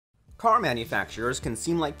Car manufacturers can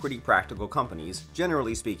seem like pretty practical companies,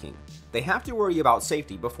 generally speaking. They have to worry about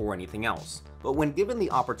safety before anything else. But when given the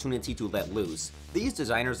opportunity to let loose, these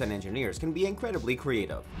designers and engineers can be incredibly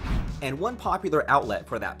creative. And one popular outlet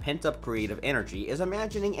for that pent-up creative energy is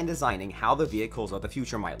imagining and designing how the vehicles of the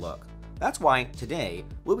future might look. That's why, today,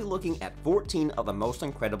 we'll be looking at 14 of the most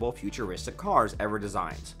incredible futuristic cars ever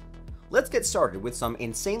designed. Let's get started with some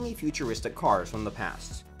insanely futuristic cars from the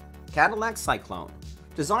past. Cadillac Cyclone.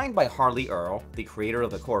 Designed by Harley Earl, the creator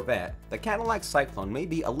of the Corvette, the Cadillac Cyclone may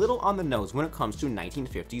be a little on the nose when it comes to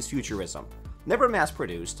 1950s futurism. Never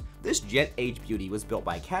mass-produced, this jet-age beauty was built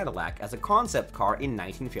by Cadillac as a concept car in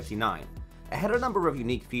 1959. It had a number of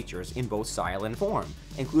unique features in both style and form,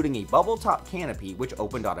 including a bubble-top canopy which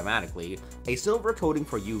opened automatically, a silver coating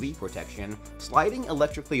for UV protection, sliding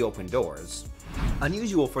electrically open doors,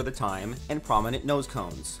 unusual for the time, and prominent nose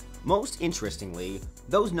cones. Most interestingly,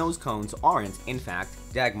 those nose cones aren't, in fact,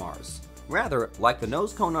 Dagmars. Rather, like the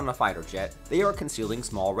nose cone on a fighter jet, they are concealing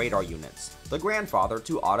small radar units, the grandfather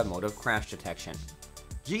to automotive crash detection.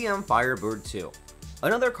 GM Firebird 2.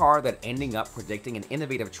 Another car that ending up predicting an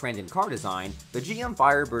innovative trend in car design, the GM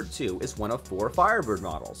Firebird 2 is one of 4 Firebird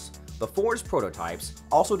models. The 4's prototypes,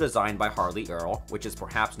 also designed by Harley Earl, which is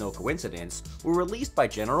perhaps no coincidence, were released by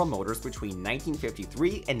General Motors between 1953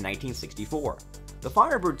 and 1964. The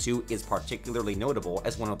Firebird 2 is particularly notable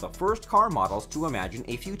as one of the first car models to imagine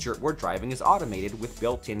a future where driving is automated with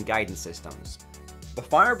built-in guidance systems. The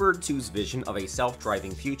Firebird 2's vision of a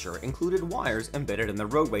self-driving future included wires embedded in the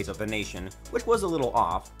roadways of the nation, which was a little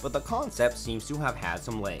off, but the concept seems to have had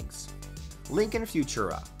some legs. Lincoln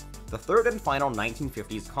Futura. The third and final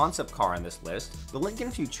 1950s concept car on this list, the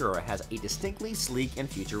Lincoln Futura has a distinctly sleek and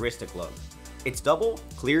futuristic look. Its double,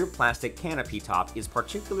 clear plastic canopy top is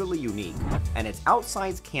particularly unique, and its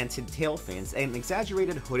outsized canted tail fins and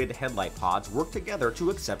exaggerated hooded headlight pods work together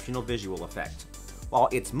to exceptional visual effect. While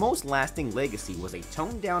its most lasting legacy was a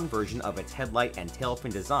toned-down version of its headlight and tail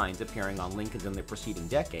fin designs appearing on Lincolns in the preceding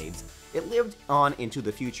decades, it lived on into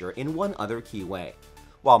the future in one other key way.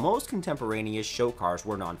 While most contemporaneous show cars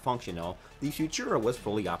were non-functional, the Futura was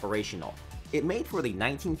fully operational. It made for the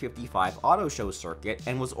 1955 auto show circuit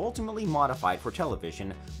and was ultimately modified for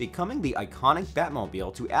television, becoming the iconic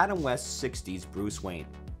Batmobile to Adam West's 60s Bruce Wayne.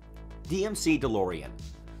 DMC DeLorean.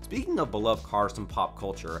 Speaking of beloved cars from pop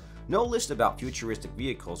culture, no list about futuristic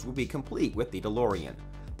vehicles would be complete with the DeLorean.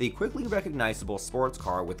 The quickly recognizable sports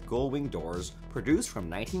car with gull-wing doors, produced from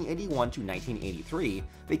 1981 to 1983,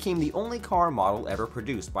 became the only car model ever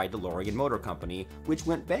produced by DeLorean Motor Company, which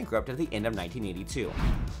went bankrupt at the end of 1982.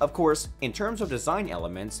 Of course, in terms of design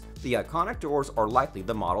elements, the iconic doors are likely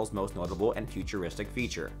the model's most notable and futuristic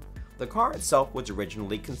feature. The car itself was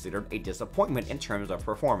originally considered a disappointment in terms of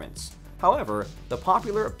performance. However, the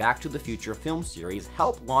popular Back to the Future film series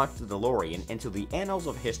helped launch the DeLorean into the annals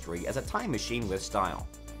of history as a time machine with style.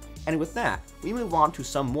 And with that, we move on to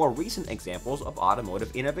some more recent examples of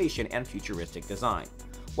automotive innovation and futuristic design.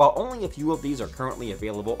 While only a few of these are currently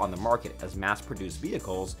available on the market as mass-produced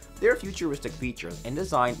vehicles, their futuristic features and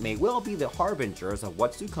design may well be the harbingers of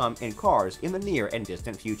what's to come in cars in the near and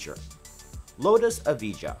distant future. Lotus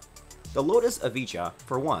Evija. The Lotus Evija,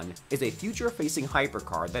 for one, is a future-facing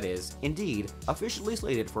hypercar that is, indeed, officially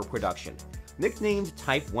slated for production. Nicknamed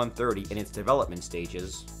Type 130 in its development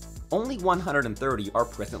stages, only 130 are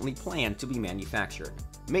presently planned to be manufactured.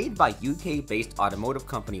 Made by UK-based automotive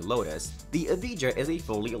company Lotus, the Evija is a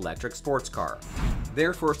fully electric sports car.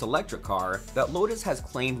 Their first electric car that Lotus has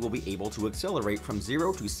claimed will be able to accelerate from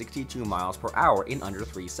 0 to 62 miles per hour in under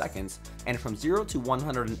 3 seconds, and from 0 to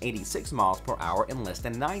 186 miles per hour in less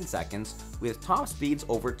than 9 seconds, with top speeds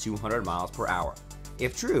over 200 miles per hour.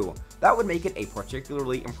 If true, that would make it a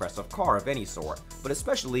particularly impressive car of any sort, but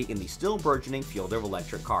especially in the still burgeoning field of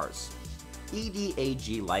electric cars.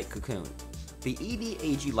 EDAG Light Cocoon. The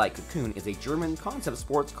EDAG Light Cocoon is a German concept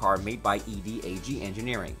sports car made by EDAG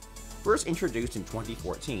Engineering. First introduced in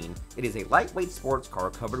 2014, it is a lightweight sports car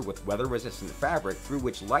covered with weather-resistant fabric through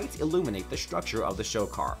which lights illuminate the structure of the show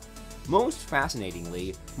car. Most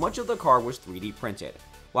fascinatingly, much of the car was 3D printed.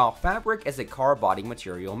 While fabric as a car body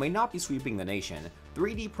material may not be sweeping the nation,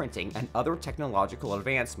 3D printing and other technological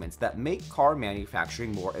advancements that make car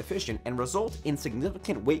manufacturing more efficient and result in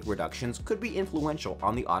significant weight reductions could be influential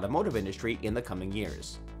on the automotive industry in the coming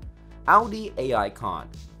years. Audi AI Con.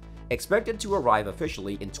 Expected to arrive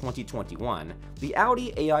officially in 2021, the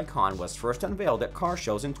Audi AI Con was first unveiled at car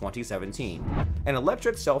shows in 2017. An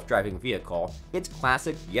electric self-driving vehicle, its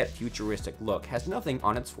classic yet futuristic look has nothing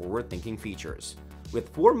on its forward-thinking features. With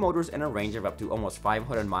 4 motors and a range of up to almost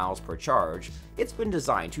 500 miles per charge, it's been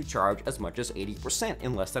designed to charge as much as 80%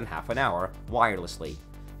 in less than half an hour, wirelessly.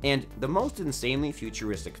 And the most insanely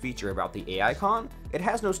futuristic feature about the AICon, it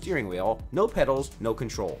has no steering wheel, no pedals, no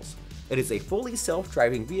controls. It is a fully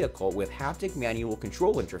self-driving vehicle with haptic manual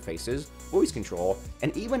control interfaces, voice control,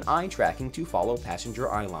 and even eye tracking to follow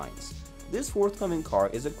passenger eye lines. This forthcoming car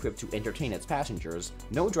is equipped to entertain its passengers,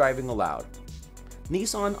 no driving allowed.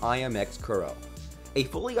 Nissan IMX Kuro. A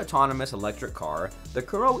fully autonomous electric car, the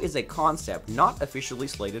Kuro is a concept not officially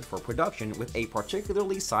slated for production with a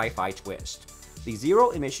particularly sci-fi twist. The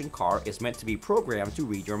zero-emission car is meant to be programmed to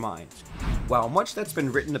read your mind. While much that's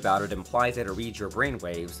been written about it implies that it reads your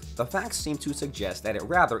brainwaves, the facts seem to suggest that it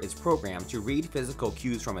rather is programmed to read physical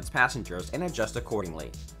cues from its passengers and adjust accordingly.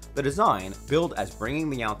 The design, billed as bringing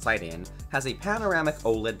the outside in, has a panoramic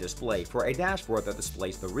OLED display for a dashboard that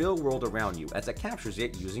displays the real world around you as it captures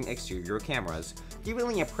it using exterior cameras, giving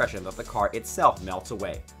the impression that the car itself melts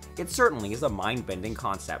away. It certainly is a mind-bending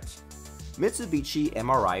concept. Mitsubishi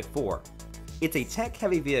MRI-4. It's a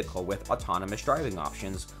tech-heavy vehicle with autonomous driving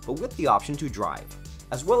options, but with the option to drive.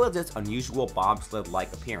 As well as its unusual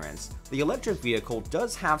bobsled-like appearance, the electric vehicle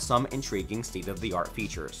does have some intriguing state-of-the-art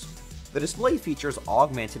features. The display features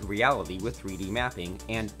augmented reality with 3D mapping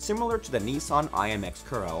and, similar to the Nissan IMX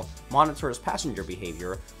Kuro, monitors passenger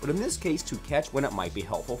behavior, but in this case to catch when it might be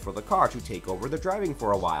helpful for the car to take over the driving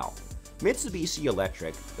for a while. Mitsubishi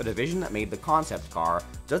Electric, the division that made the concept car,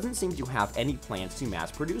 doesn't seem to have any plans to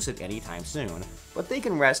mass produce it anytime soon, but they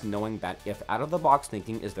can rest knowing that if out-of-the-box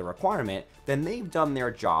thinking is the requirement, then they've done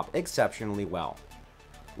their job exceptionally well.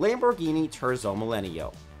 Lamborghini Terzo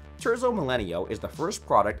Millennio. Terzo Millennio is the first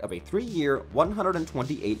product of a 3-year,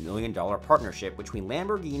 $128 million partnership between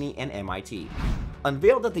Lamborghini and MIT.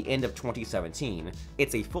 Unveiled at the end of 2017,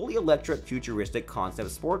 it's a fully electric futuristic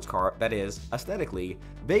concept sports car that is, aesthetically,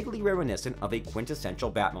 vaguely reminiscent of a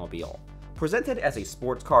quintessential Batmobile. Presented as a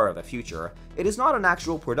sports car of the future, it is not an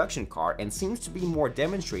actual production car and seems to be more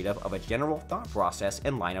demonstrative of a general thought process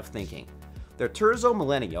and line of thinking. The Terzo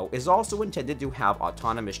Millennio is also intended to have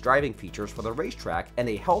autonomous driving features for the racetrack and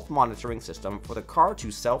a health monitoring system for the car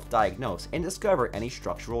to self-diagnose and discover any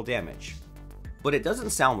structural damage. But it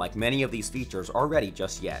doesn't sound like many of these features are ready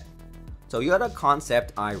just yet. Toyota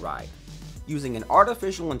Concept iRide. Using an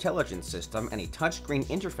artificial intelligence system and a touchscreen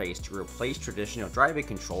interface to replace traditional driving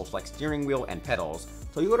controls like steering wheel and pedals,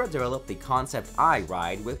 Toyota developed the Concept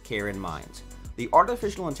iRide with care in mind. The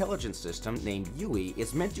artificial intelligence system, named Yui,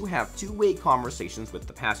 is meant to have two-way conversations with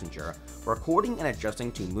the passenger, recording and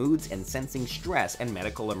adjusting to moods and sensing stress and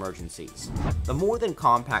medical emergencies. The more than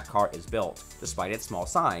compact car is built, despite its small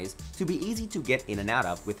size, to be easy to get in and out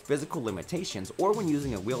of with physical limitations or when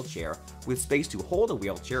using a wheelchair, with space to hold a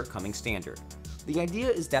wheelchair coming standard. The idea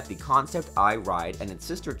is that the Concept iRide and its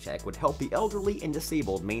sister tech would help the elderly and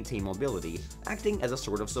disabled maintain mobility, acting as a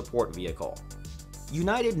sort of support vehicle.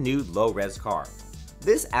 United Nude Low-Res Car.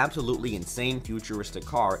 This absolutely insane futuristic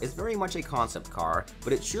car is very much a concept car,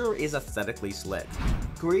 but it sure is aesthetically slick.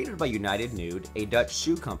 Created by United Nude, a Dutch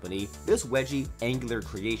shoe company, this wedgy, angular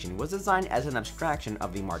creation was designed as an abstraction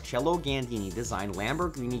of the Marcello Gandini-designed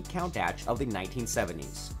Lamborghini Countach of the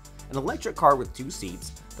 1970s. An electric car with 2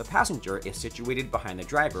 seats, the passenger is situated behind the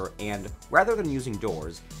driver and, rather than using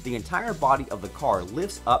doors, the entire body of the car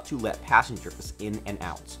lifts up to let passengers in and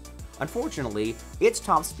out. Unfortunately, its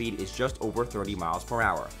top speed is just over 30 miles per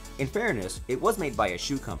hour. In fairness, it was made by a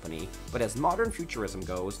shoe company, but as modern futurism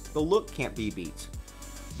goes, the look can't be beat.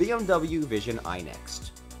 BMW Vision iNext.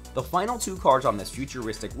 The final 2 cars on this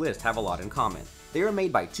futuristic list have a lot in common. They are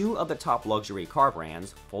made by 2 of the top luxury car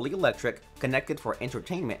brands, fully electric, connected for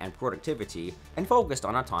entertainment and productivity, and focused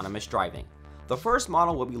on autonomous driving. The first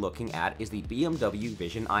model we'll be looking at is the BMW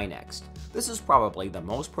Vision iNext. This is probably the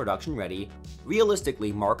most production-ready,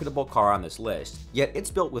 realistically marketable car on this list, yet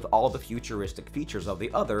it's built with all the futuristic features of the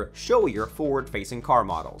other, showier, forward-facing car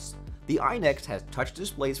models. The iNext has touch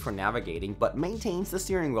displays for navigating but maintains the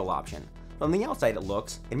steering wheel option. From the outside it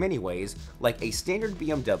looks, in many ways, like a standard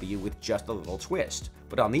BMW with just a little twist,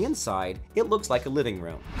 but on the inside, it looks like a living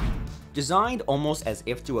room. Designed almost as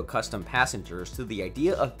if to accustom passengers to the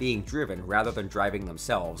idea of being driven rather than driving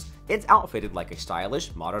themselves, it's outfitted like a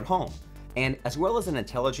stylish, modern home. And as well as an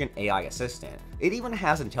intelligent AI assistant, it even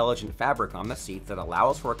has intelligent fabric on the seats that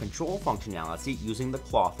allows for control functionality using the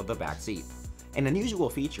cloth of the back seat. An unusual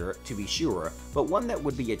feature, to be sure, but one that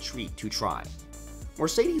would be a treat to try.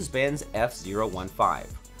 Mercedes-Benz F015.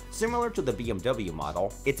 Similar to the BMW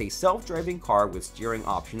model, it's a self-driving car with steering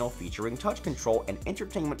optional featuring touch control and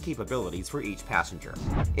entertainment capabilities for each passenger.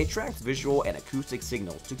 It tracks visual and acoustic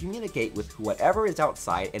signals to communicate with whoever is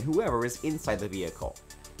outside and whoever is inside the vehicle.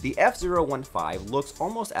 The F-015 looks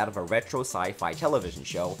almost out of a retro sci-fi television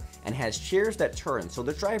show and has chairs that turn so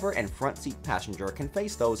the driver and front seat passenger can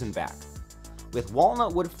face those in back. With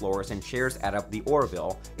walnut wood floors and chairs out of the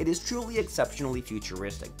Orville, it is truly exceptionally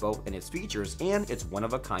futuristic both in its features and its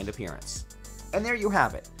one-of-a-kind appearance. And there you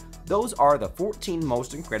have it. Those are the 14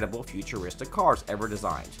 most incredible futuristic cars ever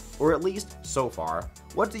designed, or at least so far.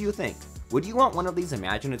 What do you think? Would you want one of these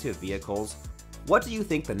imaginative vehicles? What do you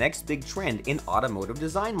think the next big trend in automotive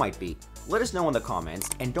design might be? Let us know in the comments,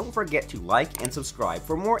 and don't forget to like and subscribe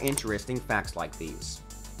for more interesting facts like these.